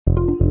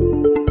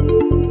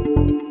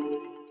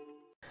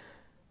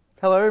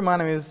Hello, my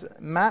name is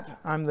Matt.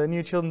 I'm the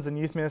new Children's and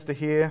Youth Minister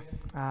here,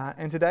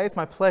 and today it's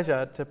my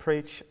pleasure to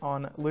preach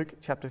on Luke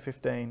chapter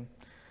 15.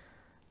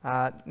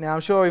 Now, I'm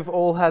sure we've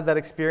all had that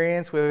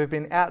experience where we've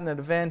been out at an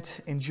event,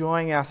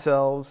 enjoying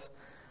ourselves,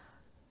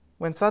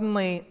 when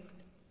suddenly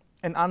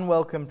an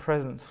unwelcome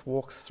presence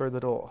walks through the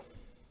door.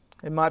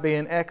 It might be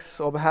an ex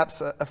or perhaps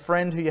a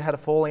friend who you had a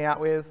falling out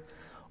with,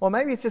 or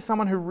maybe it's just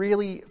someone who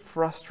really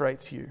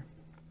frustrates you.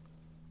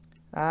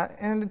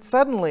 And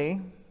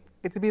suddenly,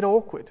 it's a bit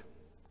awkward.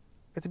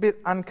 It's a bit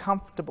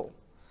uncomfortable.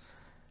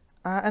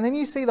 And then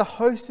you see the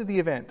host of the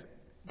event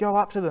go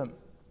up to them,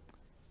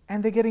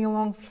 and they're getting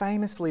along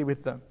famously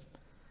with them.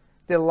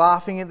 They're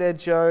laughing at their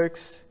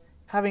jokes,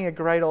 having a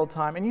great old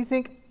time. And you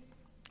think,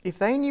 if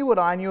they knew what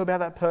I knew about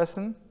that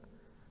person,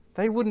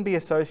 they wouldn't be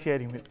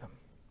associating with them.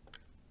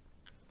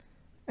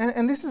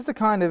 And this is the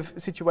kind of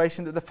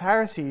situation that the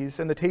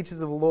Pharisees and the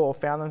teachers of the law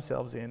found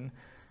themselves in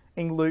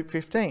Luke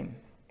 15.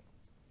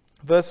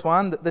 Verse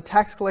 1, the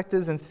tax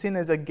collectors and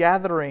sinners are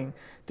gathering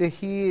to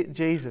hear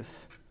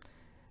Jesus.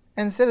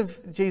 And instead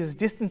of Jesus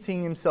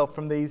distancing himself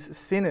from these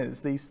sinners,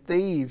 these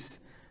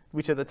thieves,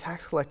 which are the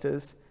tax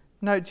collectors,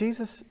 no,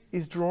 Jesus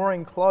is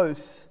drawing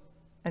close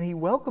and he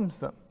welcomes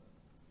them.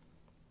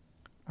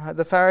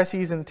 The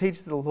Pharisees and the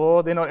teachers of the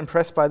law, they're not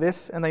impressed by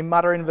this, and they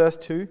mutter in verse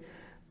 2,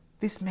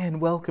 "This man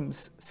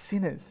welcomes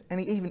sinners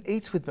and he even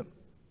eats with them."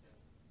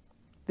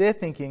 They're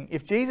thinking,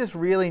 if Jesus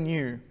really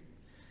knew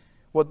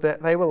what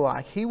they were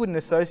like, he wouldn't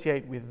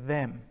associate with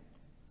them.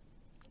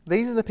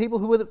 These are the people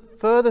who were the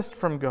furthest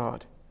from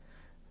God,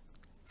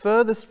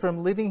 furthest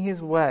from living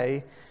his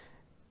way,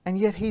 and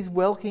yet he's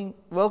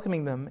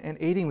welcoming them and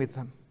eating with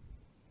them.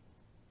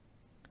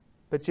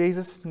 But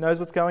Jesus knows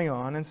what's going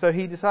on, and so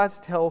he decides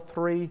to tell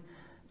three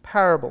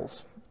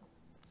parables.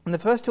 And the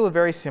first two are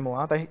very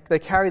similar. They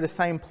carry the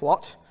same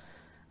plot.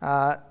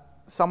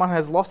 Someone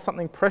has lost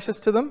something precious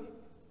to them.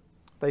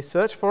 They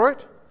search for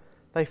it,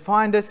 they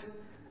find it,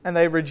 and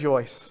they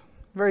rejoice.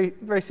 Very,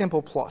 very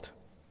simple plot.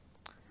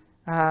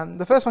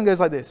 The first one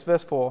goes like this,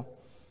 verse 4.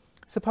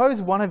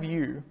 "Suppose one of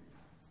you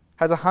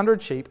has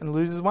 100 sheep and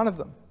loses one of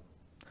them.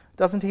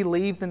 Doesn't he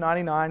leave the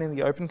 99 in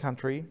the open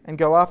country and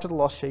go after the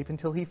lost sheep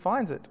until he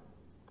finds it?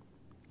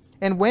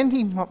 And when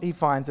he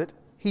finds it,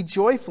 he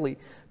joyfully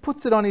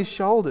puts it on his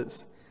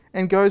shoulders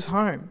and goes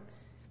home.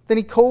 Then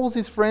he calls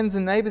his friends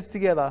and neighbours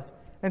together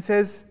and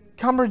says,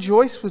 'Come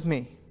rejoice with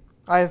me.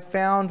 I have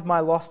found my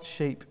lost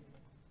sheep.'"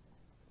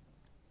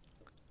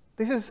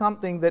 This is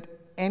something that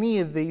any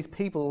of these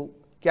people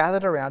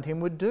gathered around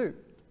him would do.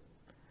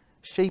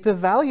 Sheep are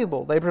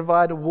valuable. They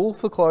provide wool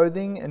for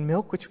clothing and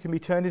milk which can be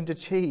turned into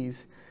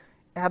cheese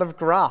out of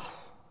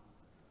grass.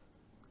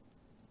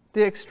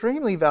 They're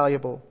extremely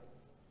valuable.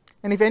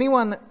 And if any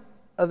one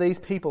of these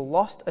people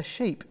lost a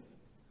sheep,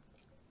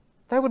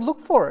 they would look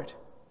for it.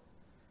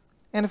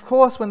 And of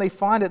course, when they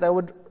find it, they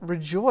would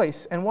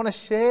rejoice and want to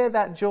share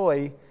that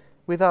joy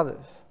with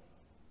others.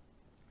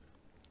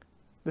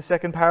 The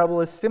second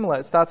parable is similar.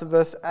 It starts at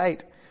verse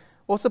 8.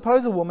 "Or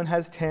suppose a woman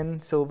has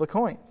 10 silver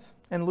coins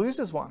and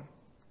loses one.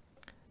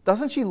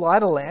 Doesn't she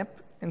light a lamp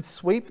and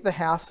sweep the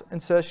house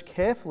and search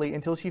carefully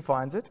until she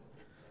finds it?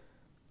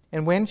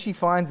 And when she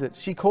finds it,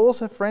 she calls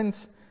her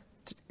friends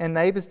and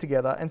neighbours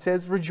together and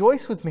says,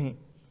 'Rejoice with me.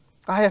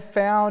 I have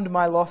found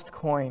my lost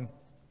coin.'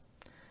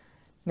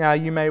 Now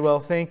you may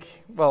well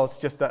think, well, it's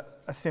just a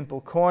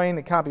simple coin.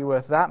 It can't be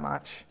worth that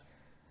much.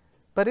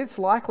 But it's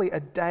likely a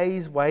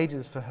day's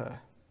wages for her.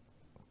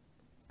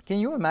 Can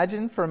you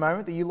imagine for a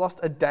moment that you lost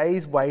a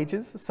day's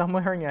wages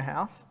somewhere in your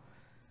house?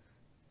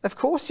 Of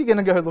course you're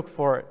going to go look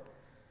for it.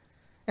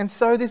 And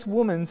so this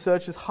woman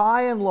searches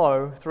high and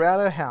low throughout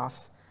her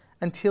house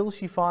until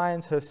she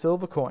finds her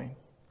silver coin.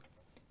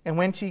 And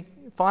when she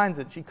finds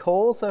it, she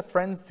calls her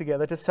friends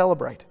together to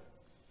celebrate,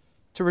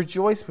 to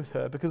rejoice with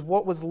her, because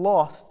what was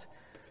lost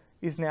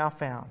is now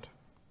found."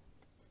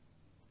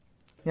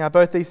 Now,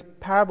 both these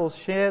parables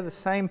share the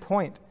same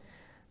point,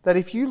 that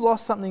if you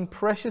lost something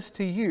precious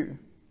to you,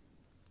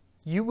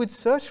 you would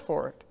search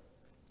for it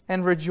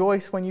and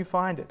rejoice when you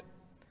find it.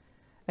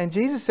 And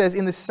Jesus says,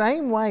 in the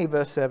same way,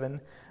 verse 7,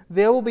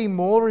 there will be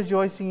more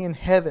rejoicing in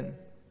heaven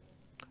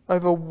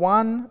over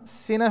one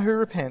sinner who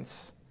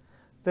repents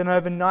than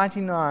over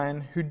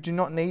 99 who do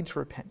not need to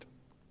repent.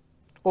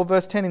 Or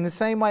verse 10, in the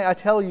same way, I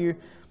tell you,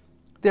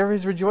 there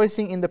is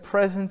rejoicing in the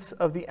presence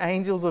of the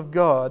angels of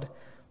God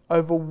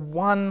over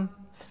one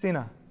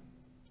sinner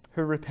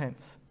who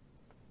repents.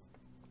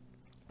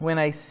 When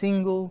a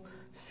single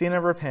sinner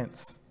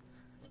repents,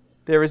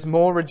 there is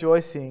more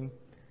rejoicing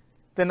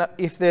than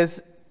if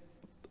there's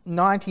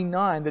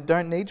 99 that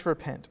don't need to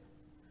repent.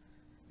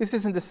 This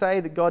isn't to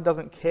say that God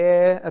doesn't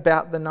care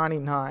about the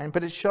 99,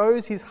 but it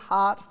shows his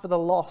heart for the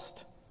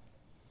lost.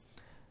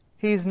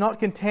 He is not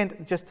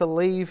content just to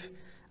leave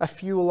a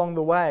few along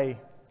the way.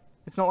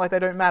 It's not like they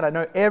don't matter.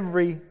 No,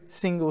 every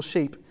single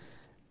sheep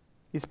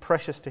is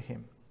precious to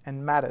him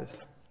and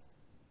matters.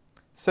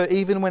 So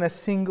even when a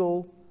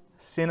single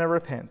sinner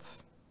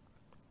repents,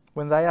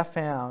 when they are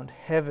found,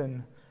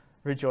 heaven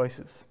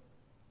rejoices.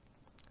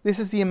 This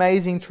is the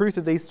amazing truth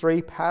of these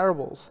three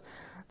parables,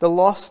 The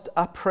lost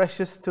are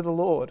precious to the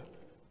Lord.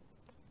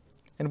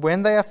 And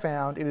when they are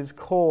found, it is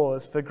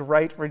cause for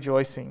great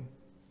rejoicing,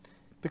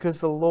 because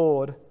the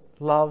Lord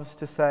loves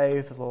to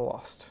save the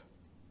lost.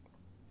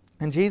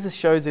 And Jesus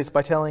shows this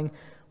by telling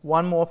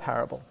one more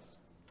parable.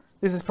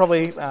 This is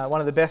probably one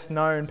of the best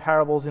known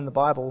parables in the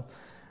Bible.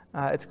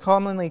 It's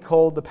commonly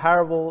called the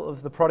parable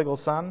of the prodigal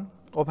son,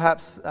 or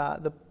perhaps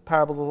the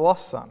parable of the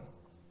lost son.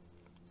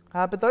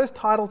 But those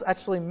titles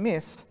actually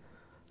miss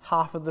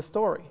half of the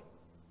story.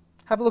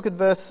 Have a look at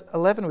verse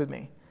 11 with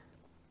me.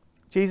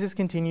 Jesus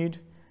continued,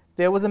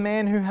 "There was a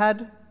man who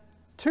had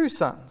 2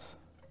 sons,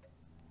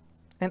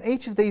 and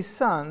each of these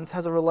sons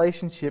has a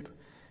relationship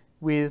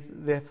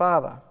with their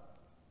father.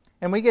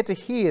 And we get to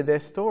hear their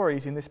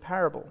stories in this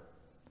parable.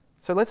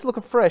 So let's look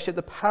afresh at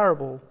the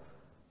parable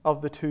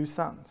of the 2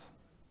 sons.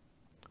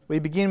 We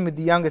begin with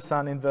the younger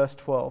son in verse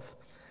 12.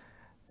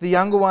 The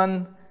younger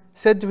one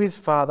said to his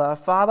father,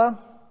 'Father,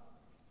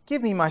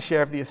 give me my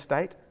share of the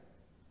estate.'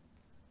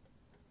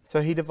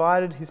 So he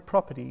divided his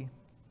property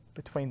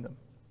between them."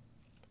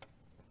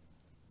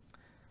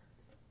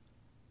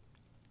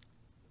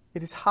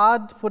 It is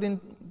hard to put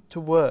into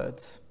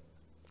words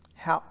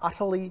how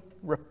utterly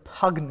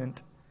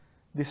repugnant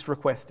this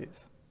request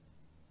is.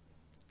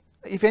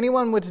 If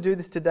anyone were to do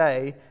this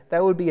today,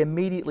 they would be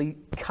immediately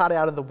cut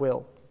out of the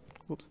will.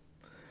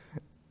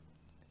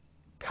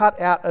 Cut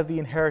out of the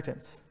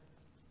inheritance.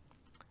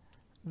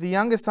 The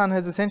younger son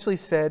has essentially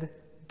said,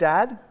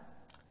 "Dad,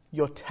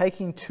 you're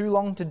taking too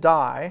long to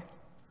die.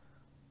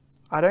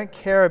 I don't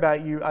care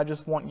about you, I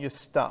just want your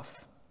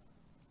stuff.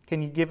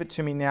 Can you give it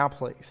to me now,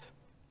 please?"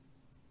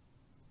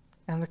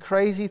 And the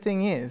crazy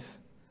thing is,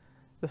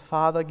 the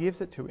father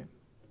gives it to him.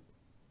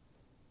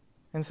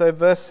 And so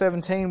verse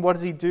 17, what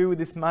does he do with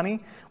this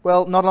money?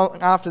 Well, not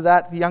long after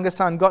that, the younger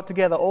son got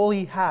together all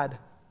he had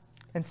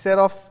and set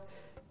off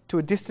to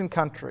a distant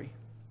country.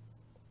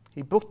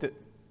 He booked it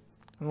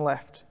and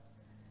left.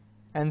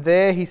 And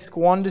there he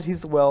squandered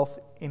his wealth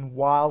in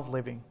wild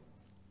living.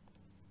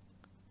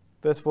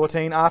 Verse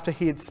 14, after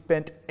he had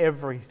spent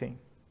everything,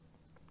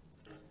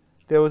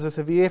 there was a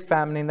severe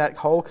famine in that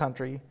whole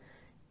country,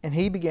 and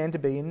he began to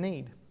be in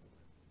need.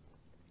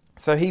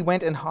 So he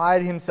went and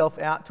hired himself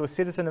out to a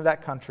citizen of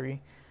that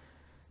country,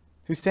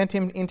 who sent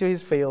him into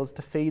his fields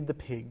to feed the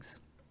pigs.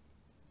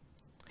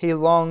 He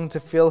longed to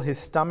fill his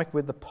stomach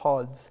with the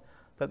pods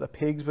that the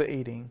pigs were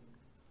eating,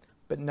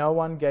 but no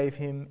one gave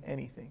him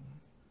anything.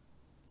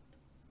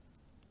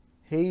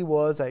 He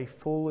was a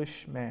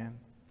foolish man,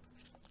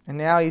 and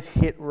now he's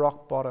hit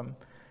rock bottom.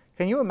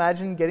 Can you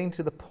imagine getting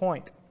to the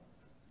point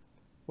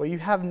where you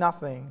have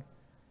nothing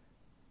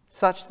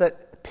such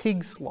that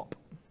pig slop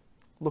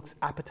looks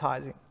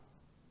appetizing?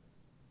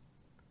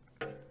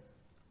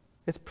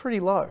 It's pretty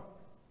low.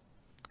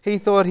 He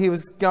thought he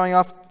was going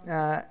off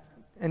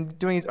and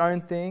doing his own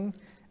thing,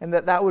 and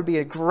that would be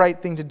a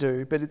great thing to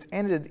do, but it's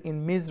ended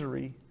in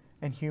misery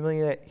and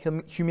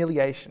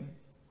humiliation.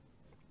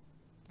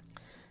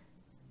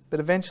 But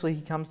eventually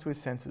he comes to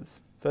his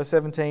senses. Verse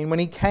 17, when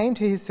he came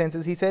to his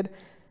senses, he said,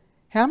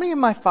 "How many of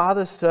my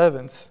father's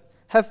servants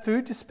have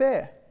food to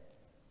spare?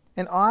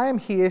 And I am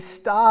here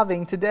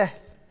starving to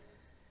death."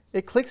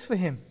 It clicks for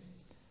him.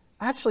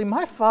 Actually,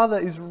 my father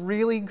is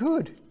really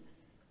good.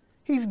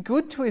 He's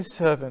good to his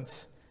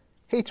servants.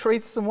 He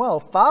treats them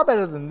well, far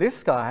better than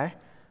this guy.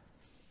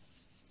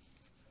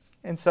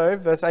 And so,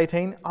 verse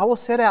 18, I will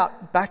set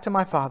out back to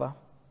my father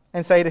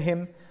and say to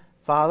him,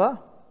 "Father,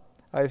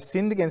 I have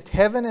sinned against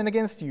heaven and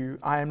against you.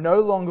 I am no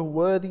longer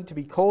worthy to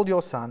be called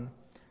your son.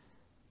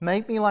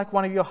 Make me like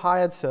one of your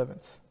hired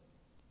servants."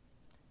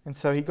 And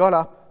so he got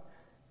up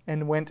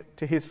and went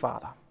to his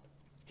father.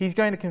 He's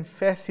going to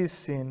confess his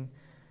sin,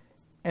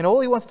 and all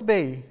he wants to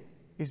be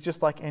is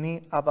just like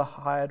any other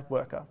hired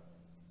worker.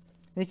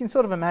 And you can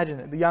sort of imagine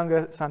it, the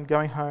younger son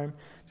going home,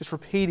 just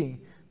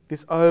repeating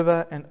this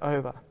over and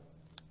over.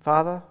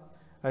 "Father,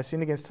 I have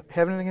sinned against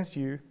heaven and against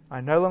you. I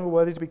am no longer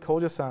worthy to be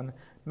called your son.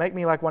 Make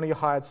me like one of your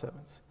hired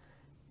servants."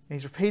 And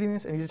he's repeating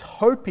this, and he's just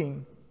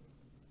hoping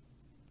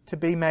to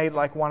be made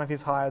like one of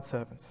his hired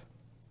servants.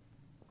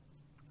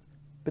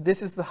 But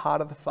this is the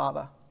heart of the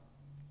father.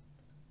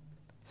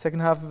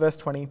 Second half of verse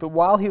 20, but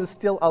while he was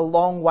still a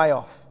long way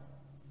off,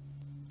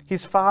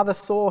 his father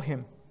saw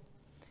him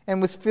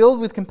and was filled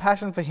with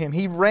compassion for him.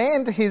 He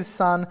ran to his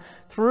son,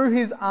 threw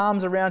his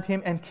arms around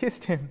him, and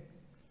kissed him.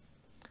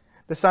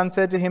 The son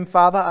said to him,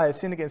 "Father, I have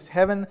sinned against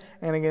heaven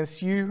and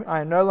against you.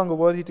 I am no longer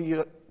worthy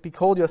to be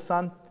called your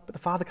son." But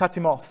the father cuts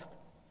him off.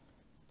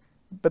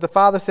 But the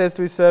father says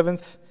to his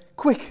servants,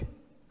 "Quick,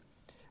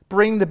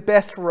 bring the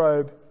best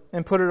robe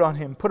and put it on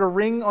him. Put a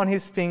ring on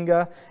his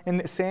finger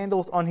and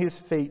sandals on his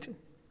feet.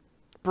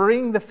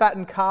 Bring the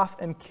fattened calf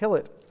and kill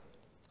it.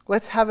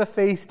 Let's have a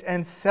feast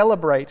and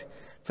celebrate,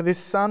 for this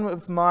son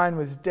of mine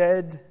was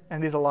dead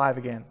and is alive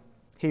again.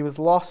 He was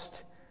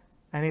lost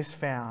and is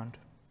found."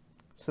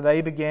 So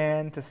they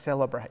began to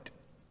celebrate.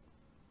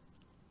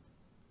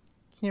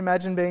 Can you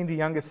imagine being the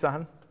younger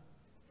son?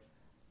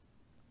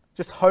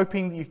 Just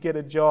hoping that you get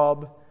a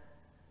job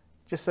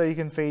just so you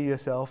can feed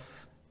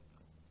yourself.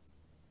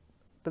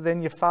 but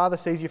then your father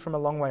sees you from a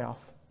long way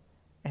off.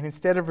 And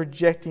instead of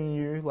rejecting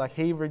you like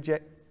he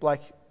rejected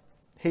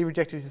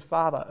his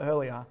father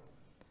earlier,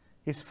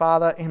 his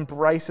father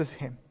embraces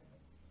him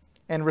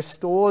and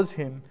restores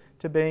him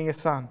to being a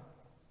son.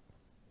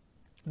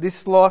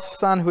 This lost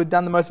son who had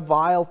done the most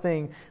vile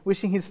thing,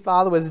 wishing his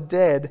father was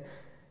dead,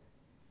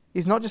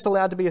 is not just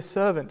allowed to be a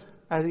servant,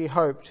 as he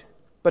hoped,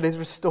 but is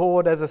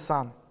restored as a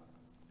son.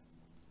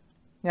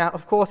 Now,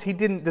 of course, he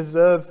didn't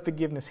deserve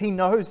forgiveness. He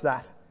knows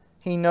that.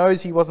 He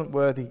knows he wasn't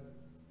worthy.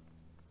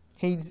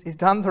 He's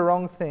done the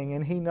wrong thing,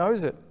 and he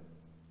knows it.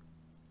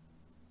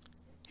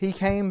 He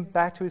came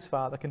back to his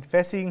father,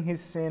 confessing his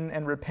sin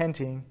and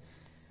repenting.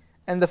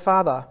 And the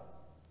father,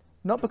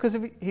 not because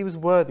he was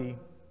worthy,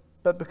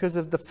 but because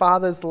of the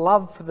father's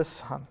love for the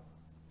son,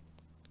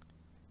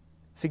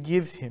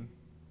 forgives him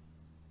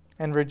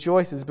and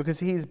rejoices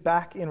because he is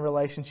back in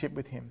relationship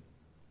with him.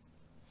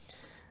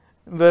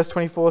 Verse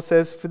 24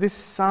 says, "For this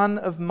son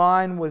of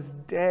mine was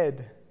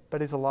dead,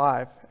 but is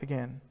alive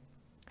again.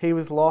 He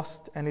was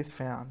lost and is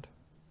found."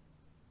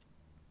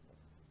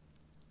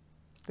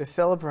 They're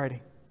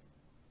celebrating.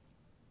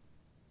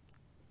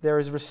 There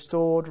is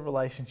restored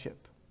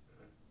relationship.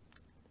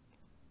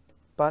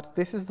 But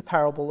this is the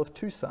parable of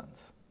two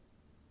sons.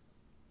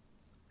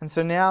 And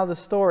so now the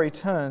story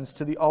turns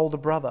to the older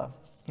brother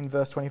in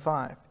verse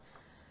 25.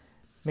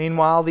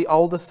 "Meanwhile, the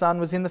older son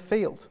was in the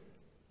field.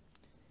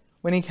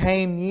 When he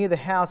came near the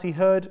house, he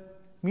heard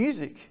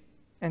music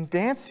and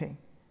dancing.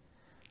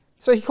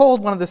 So he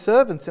called one of the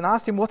servants and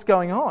asked him, 'What's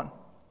going on?'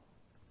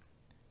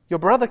 'Your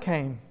brother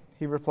came,'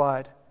 he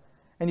replied,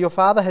 'and your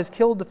father has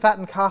killed the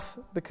fattened calf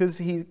because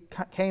he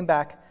came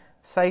back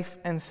safe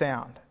and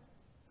sound.'"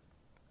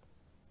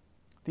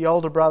 The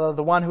older brother,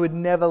 the one who had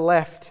never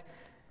left,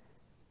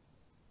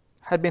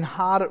 had been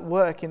hard at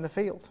work in the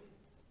field.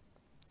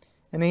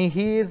 And he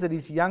hears that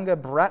his younger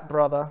brat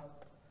brother,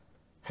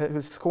 who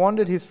has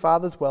squandered his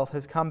father's wealth,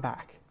 has come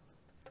back.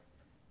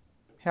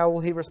 How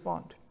will he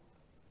respond?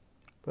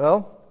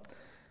 Well,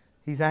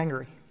 he's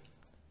angry.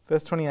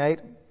 Verse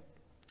 28,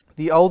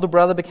 "The older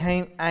brother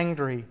became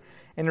angry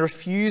and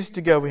refused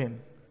to go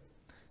in.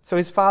 So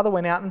his father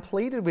went out and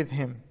pleaded with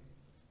him.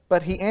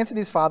 But he answered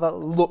his father,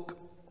 'Look,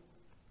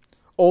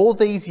 all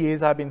these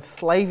years I've been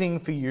slaving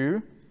for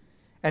you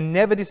and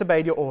never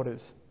disobeyed your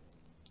orders.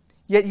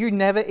 Yet you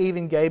never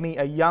even gave me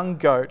a young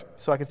goat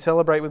so I could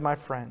celebrate with my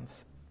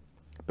friends.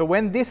 But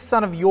when this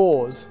son of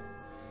yours,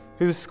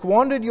 who has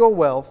squandered your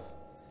wealth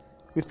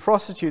with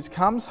prostitutes,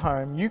 comes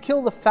home, you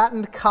kill the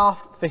fattened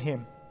calf for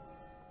him.'"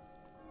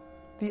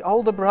 The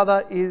older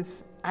brother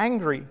is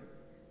angry.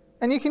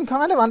 And you can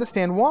kind of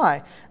understand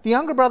why. The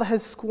younger brother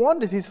has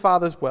squandered his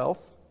father's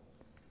wealth.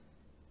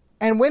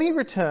 And when he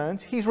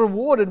returns, he's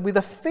rewarded with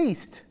a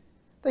feast.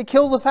 They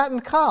kill the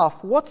fattened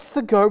calf. What's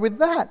the go with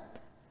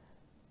that?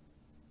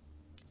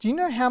 Do you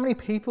know how many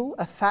people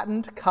a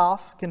fattened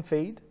calf can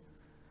feed?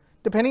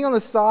 Depending on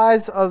the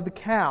size of the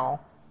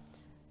cow,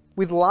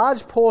 with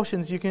large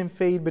portions you can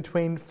feed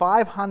between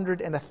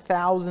 500 and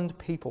 1,000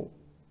 people.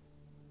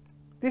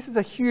 This is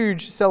a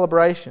huge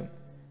celebration.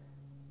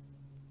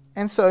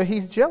 And so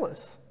he's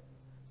jealous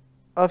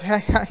of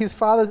how his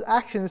father's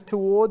actions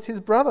towards his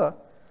brother.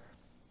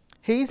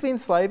 He's been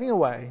slaving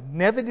away,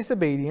 never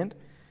disobedient,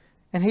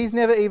 and he's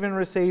never even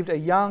received a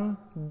young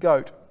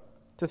goat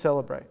to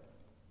celebrate.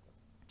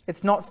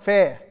 It's not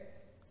fair.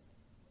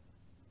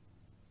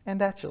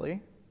 And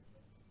actually,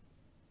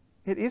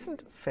 it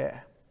isn't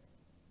fair.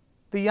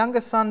 The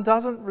younger son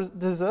doesn't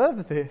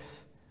deserve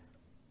this.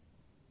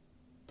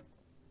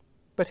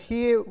 But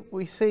here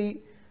we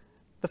see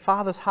the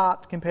father's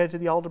heart compared to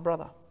the older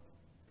brother.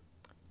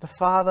 The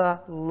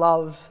father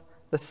loves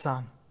the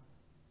son.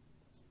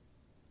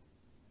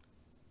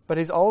 But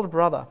his older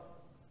brother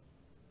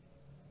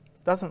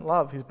doesn't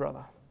love his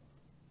brother.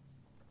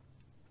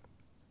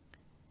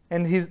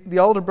 And the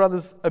older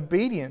brother's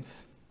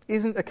obedience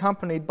isn't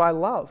accompanied by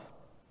love.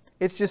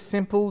 It's just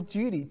simple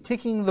duty,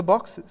 ticking the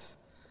boxes.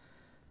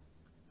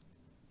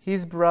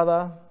 His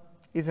brother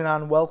is an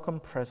unwelcome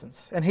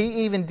presence. And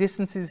he even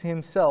distances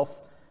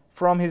himself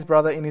from his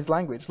brother in his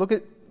language. Look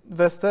at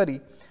verse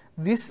 30.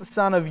 "This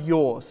son of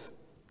yours,"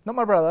 not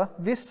my brother,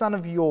 "this son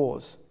of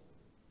yours."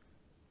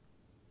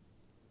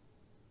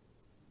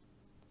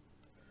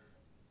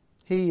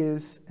 He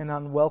is an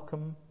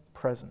unwelcome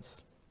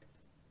presence.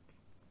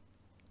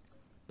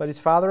 But his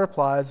father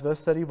replies,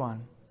 verse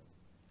 31,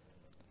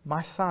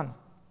 "My son,"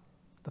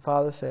 the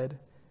father said,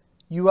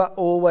 "you are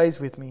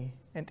always with me,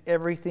 and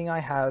everything I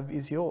have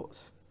is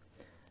yours.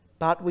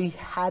 But we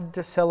had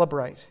to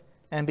celebrate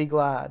and be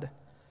glad,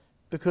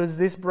 because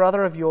this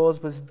brother of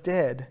yours was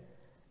dead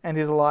and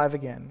is alive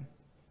again.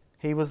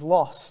 He was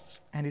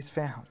lost and is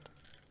found."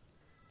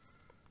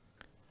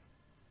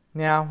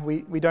 Now,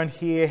 we don't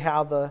hear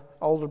how the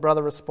older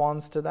brother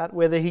responds to that,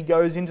 whether he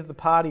goes into the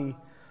party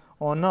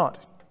or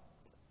not.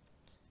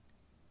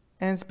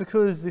 And it's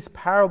because this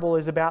parable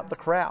is about the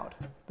crowd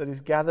that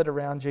is gathered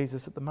around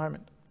Jesus at the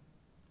moment.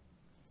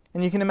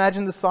 And you can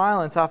imagine the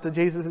silence after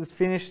Jesus has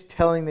finished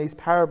telling these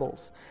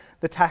parables.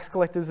 The tax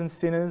collectors and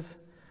sinners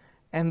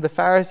and the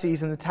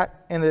Pharisees and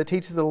the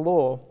teachers of the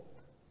law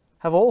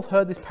have all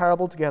heard this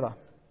parable together.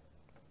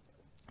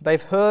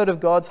 They've heard of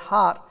God's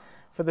heart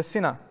for the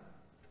sinner,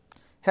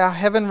 how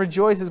heaven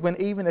rejoices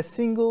when even a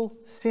single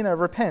sinner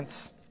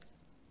repents.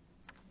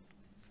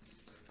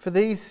 For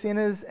these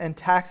sinners and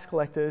tax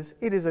collectors,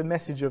 it is a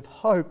message of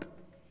hope.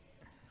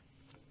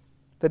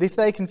 That if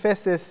they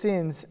confess their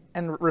sins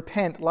and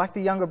repent like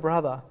the younger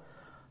brother,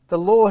 the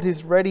Lord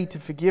is ready to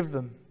forgive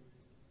them.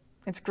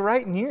 It's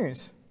great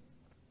news.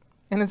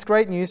 And it's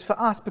great news for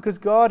us because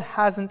God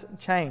hasn't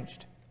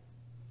changed.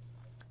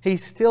 He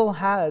still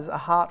has a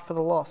heart for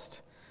the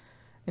lost.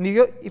 And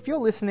if you're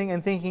listening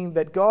and thinking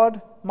that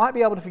God might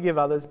be able to forgive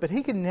others, but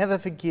he can never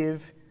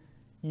forgive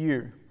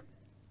you,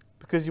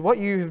 because what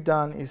you have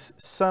done is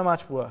so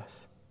much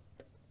worse,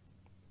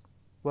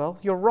 well,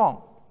 you're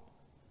wrong.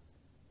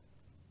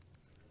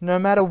 No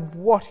matter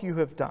what you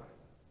have done,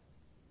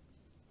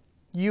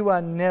 you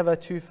are never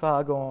too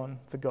far gone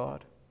for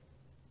God.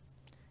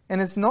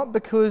 And it's not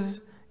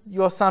because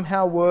you're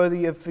somehow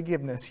worthy of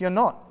forgiveness. You're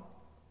not.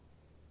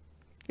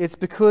 It's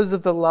because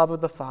of the love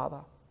of the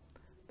Father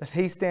that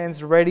he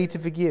stands ready to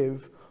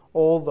forgive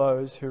all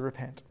those who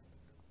repent.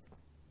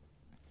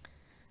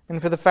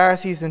 And for the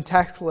Pharisees and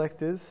tax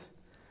collectors,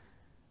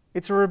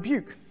 it's a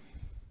rebuke.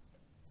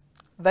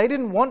 They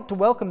didn't want to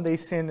welcome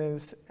these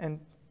sinners and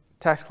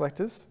tax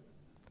collectors.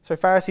 So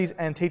Pharisees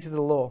and teachers of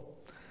the law.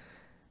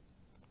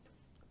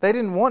 They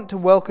didn't want to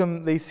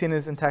welcome these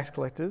sinners and tax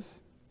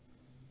collectors.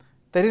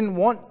 They didn't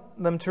want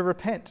them to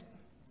repent.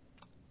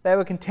 They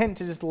were content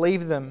to just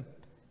leave them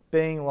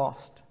being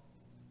lost.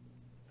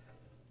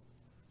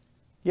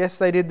 Yes,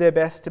 they did their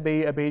best to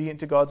be obedient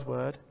to God's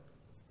word,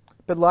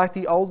 but like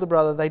the older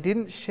brother, they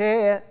didn't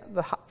share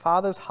the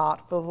Father's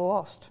heart for the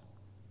lost.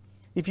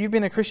 If you've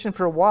been a Christian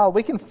for a while,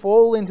 we can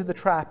fall into the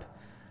trap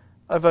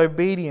of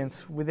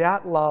obedience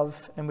without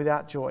love and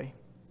without joy.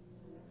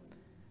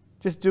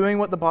 Just doing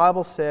what the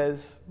Bible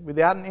says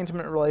without an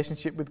intimate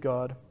relationship with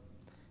God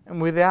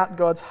and without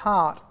God's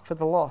heart for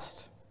the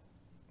lost.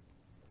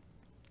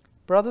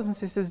 Brothers and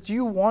sisters, do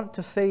you want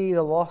to see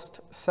the lost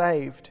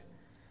saved?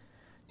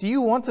 Do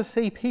you want to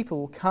see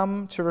people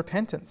come to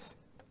repentance?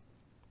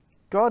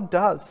 God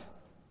does.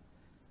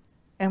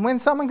 And when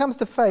someone comes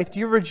to faith, do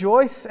you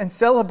rejoice and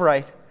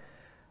celebrate?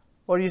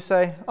 Or do you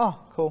say, oh,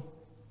 cool,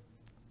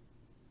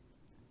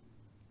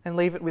 and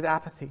leave it with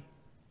apathy?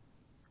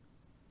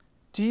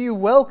 Do you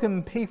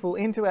welcome people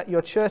into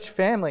your church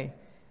family,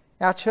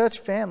 our church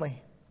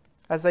family,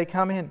 as they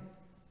come in?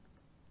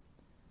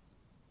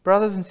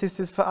 Brothers and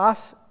sisters, for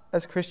us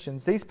as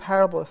Christians, these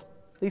parables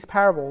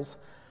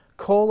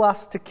call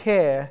us to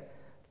care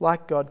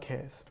like God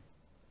cares.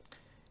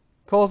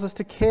 Calls us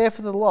to care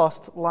for the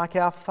lost like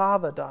our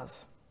Father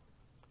does.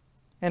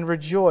 And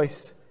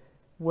rejoice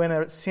when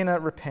a sinner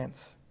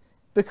repents.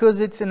 Because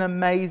it's an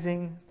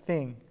amazing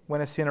thing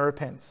when a sinner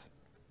repents.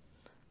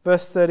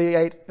 Verse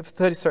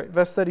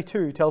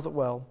 32 tells it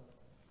well.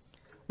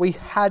 We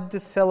had to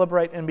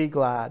celebrate and be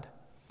glad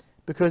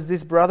because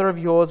this brother of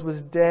yours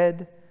was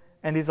dead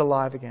and is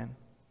alive again.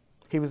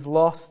 He was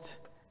lost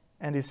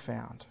and is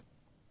found.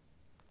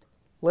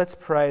 Let's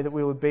pray that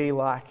we will be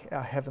like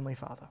our Heavenly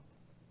Father.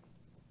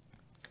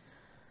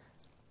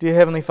 Dear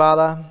Heavenly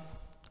Father,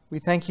 we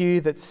thank you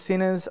that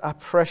sinners are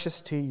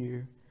precious to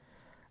you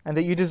and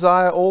that you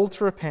desire all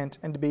to repent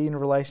and to be in a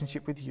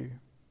relationship with you.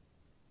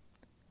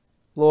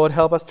 Lord,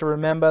 help us to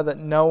remember that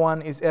no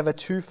one is ever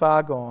too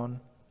far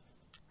gone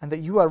and that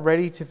you are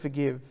ready to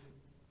forgive.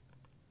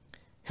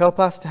 Help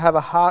us to have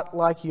a heart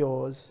like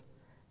yours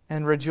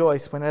and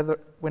rejoice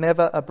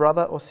whenever a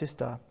brother or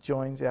sister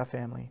joins our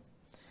family.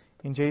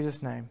 In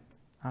Jesus' name,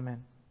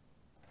 amen.